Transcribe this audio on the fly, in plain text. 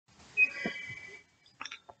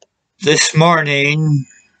This morning,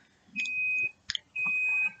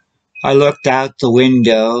 I looked out the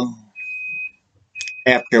window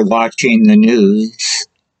after watching the news,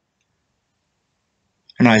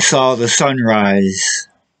 and I saw the sunrise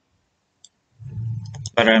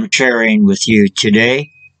that I'm sharing with you today.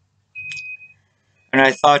 And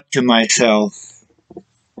I thought to myself,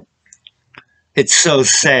 it's so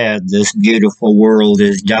sad this beautiful world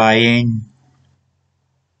is dying.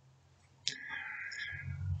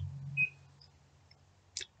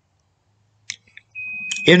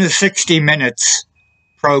 In a 60 Minutes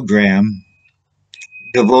program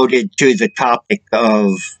devoted to the topic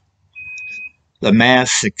of the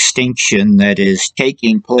mass extinction that is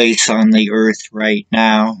taking place on the earth right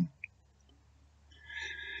now,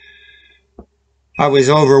 I was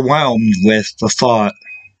overwhelmed with the thought,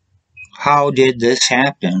 how did this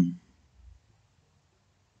happen?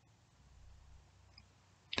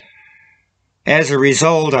 As a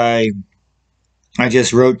result, I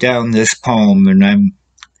just wrote down this poem, and I'm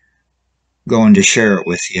going to share it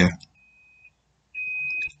with you.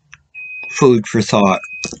 Food for thought.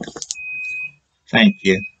 Thank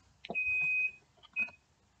you.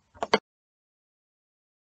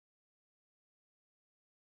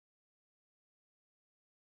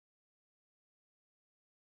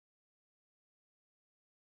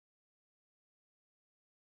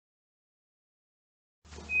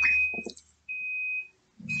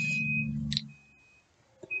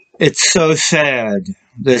 It's so sad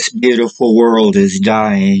this beautiful world is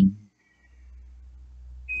dying.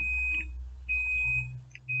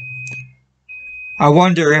 I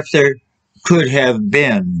wonder if there could have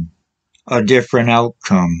been a different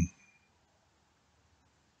outcome.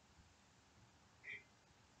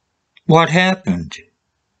 What happened?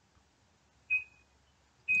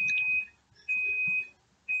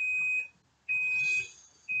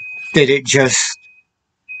 Did it just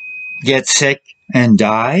get sick and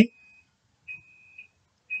die?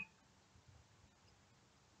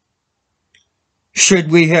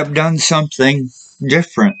 Should we have done something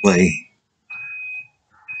differently?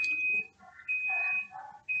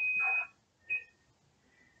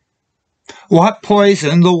 What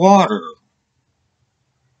poisoned the water?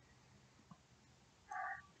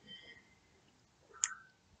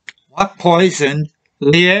 What poisoned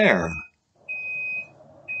the air?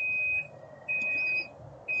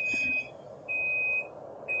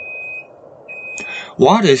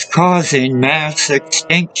 What is causing mass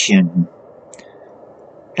extinction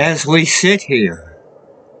as we sit here?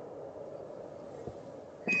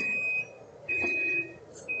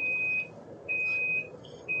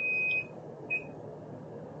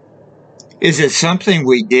 Is it something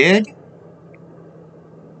we did?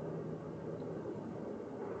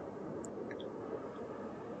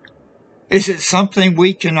 Is it something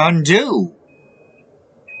we can undo?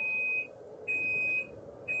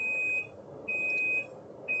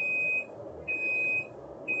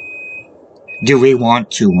 Do we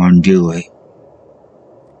want to undo it?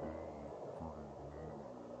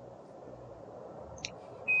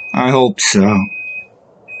 I hope so.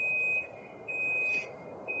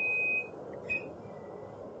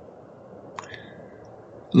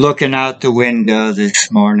 Looking out the window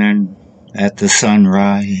this morning at the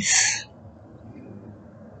sunrise,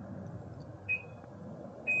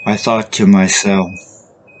 I thought to myself,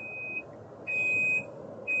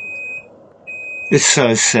 it's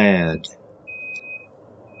so sad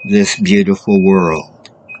this beautiful world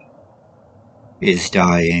is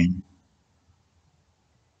dying.